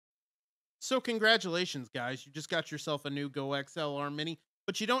So congratulations, guys. You just got yourself a new GoXLR Mini,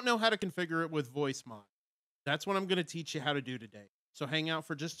 but you don't know how to configure it with VoiceMod. That's what I'm going to teach you how to do today. So hang out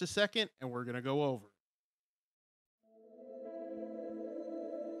for just a second and we're going to go over it.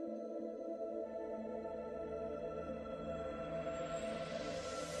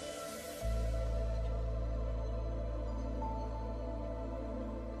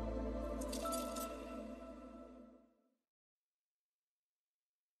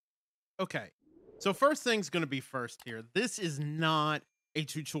 Okay. So first thing's going to be first here. This is not a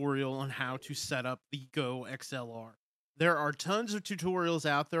tutorial on how to set up the Go XLR. There are tons of tutorials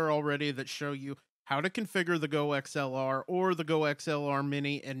out there already that show you how to configure the Go XLR or the Go XLR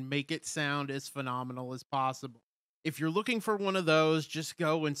Mini and make it sound as phenomenal as possible. If you're looking for one of those, just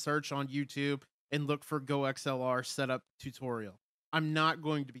go and search on YouTube and look for Go XLR setup tutorial. I'm not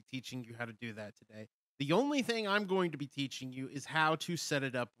going to be teaching you how to do that today. The only thing I'm going to be teaching you is how to set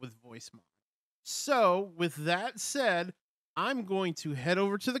it up with VoiceMod. So, with that said, I'm going to head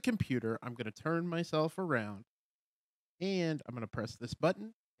over to the computer. I'm going to turn myself around and I'm going to press this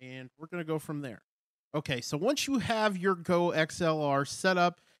button and we're going to go from there. Okay, so once you have your Go XLR set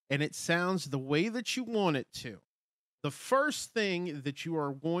up and it sounds the way that you want it to, the first thing that you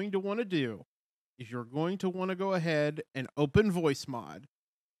are going to want to do is you're going to want to go ahead and open VoiceMod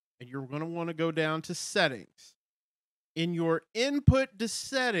and you're going to want to go down to settings. In your input to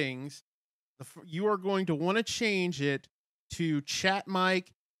settings, you are going to want to change it to Chat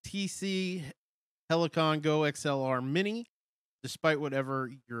Mic TC Helicon Go XLR Mini, despite whatever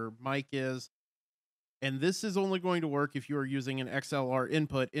your mic is. And this is only going to work if you are using an XLR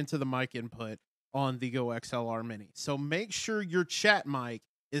input into the mic input on the Go XLR Mini. So make sure your chat mic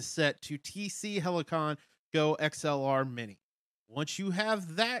is set to TC Helicon Go XLR Mini. Once you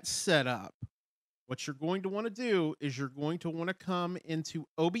have that set up, what you're going to want to do is you're going to want to come into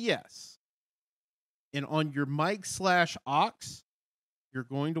OBS. And on your mic/aux, you're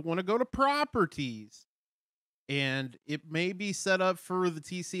going to want to go to properties. And it may be set up for the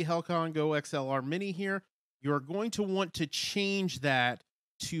TC Helicon Go XLR Mini here. You're going to want to change that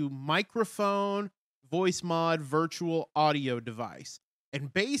to microphone, VoiceMod, virtual audio device.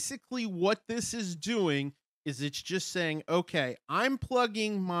 And basically what this is doing is it's just saying, okay, I'm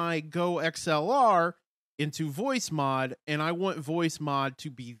plugging my Go XLR into VoiceMod and I want VoiceMod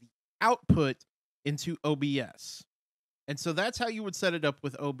to be the output into OBS. And so that's how you would set it up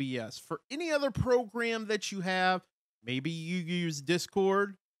with OBS. For any other program that you have, maybe you use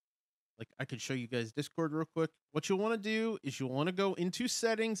Discord. Like I could show you guys Discord real quick. What you'll want to do is you'll want to go into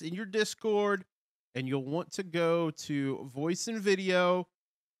settings in your Discord and you'll want to go to voice and video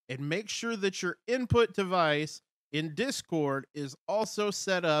and make sure that your input device in Discord is also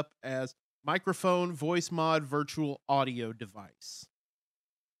set up as microphone, VoiceMod, virtual audio device.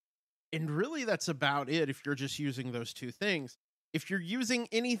 And really, that's about it if you're just using those two things. If you're using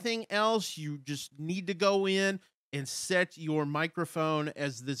anything else, you just need to go in and set your microphone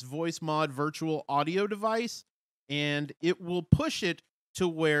as this VoiceMod virtual audio device, and it will push it to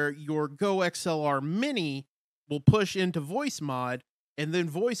where your Go XLR Mini will push into VoiceMod, and then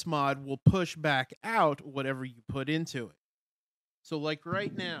VoiceMod will push back out whatever you put into it. So like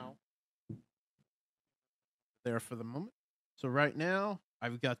right now, there for the moment. So right now,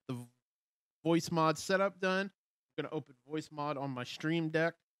 I've got the VoiceMod setup done. I'm going to open VoiceMod on my Stream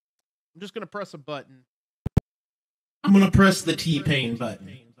Deck. I'm just going to press a button. I'm going to press the T-Pain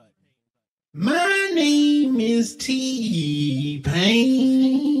button. My name is T-Pain.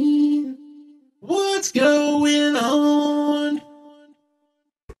 What's going on?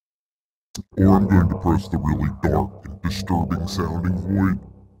 Or I'm going to press the really dark and disturbing sounding voice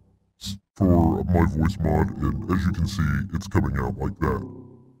for my VoiceMod, and as you can see, it's coming out like that.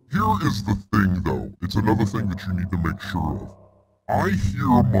 Here is the thing though, it's another thing that you need to make sure of. I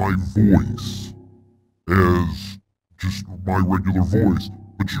hear my voice as just my regular voice,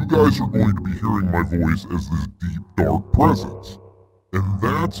 but you guys are going to be hearing my voice as this deep, dark presence. And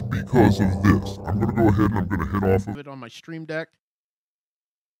that's because of this. I'm going to go ahead and I'm going to head off of it on my Stream Deck.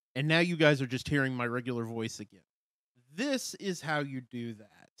 And now you guys are just hearing my regular voice again. This is how you do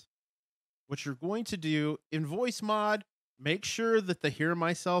that. What you're going to do in VoiceMod, make sure that the hear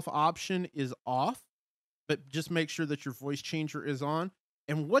myself option is off, but just make sure that your voice changer is on.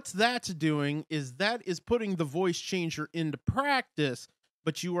 And what's that's doing is that is putting the voice changer into practice,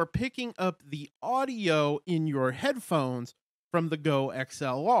 but you are picking up the audio in your headphones from the Go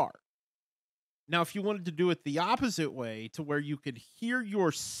XLR. Now, if you wanted to do it the opposite way to where you could hear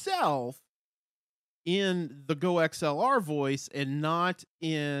yourself in the Go XLR voice and not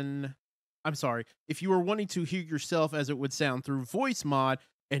in, I'm sorry, if you were wanting to hear yourself as it would sound through VoiceMod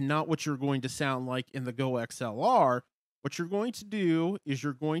and not what you're going to sound like in the Go XLR. What you're going to do is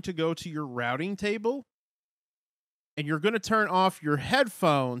you're going to go to your routing table and you're going to turn off your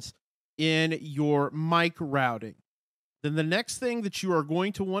headphones in your mic routing. Then the next thing that you are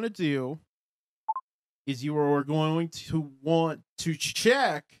going to want to do is you are going to want to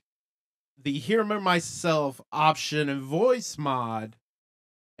check the hear myself option in VoiceMod,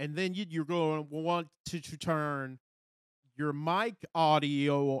 and then you're going to want to turn your mic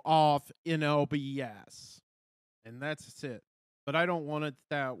audio off in OBS, and that's it. But I don't want it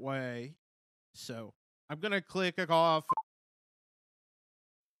that way, so I'm gonna click off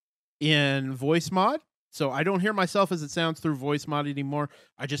in VoiceMod. So I don't hear myself as it sounds through VoiceMod anymore.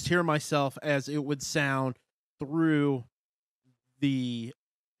 I just hear myself as it would sound through the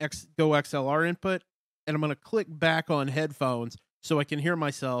Go XLR input, and I'm going to click back on headphones so I can hear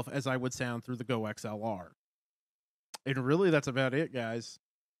myself as I would sound through the Go XLR. And really, that's about it, guys.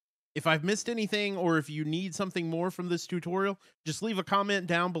 If I've missed anything or if you need something more from this tutorial, just leave a comment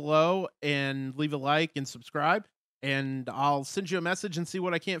down below and leave a like and subscribe, and I'll send you a message and see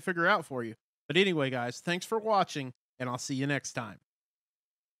what I can't figure out for you. But anyway, guys, thanks for watching, and I'll see you next time.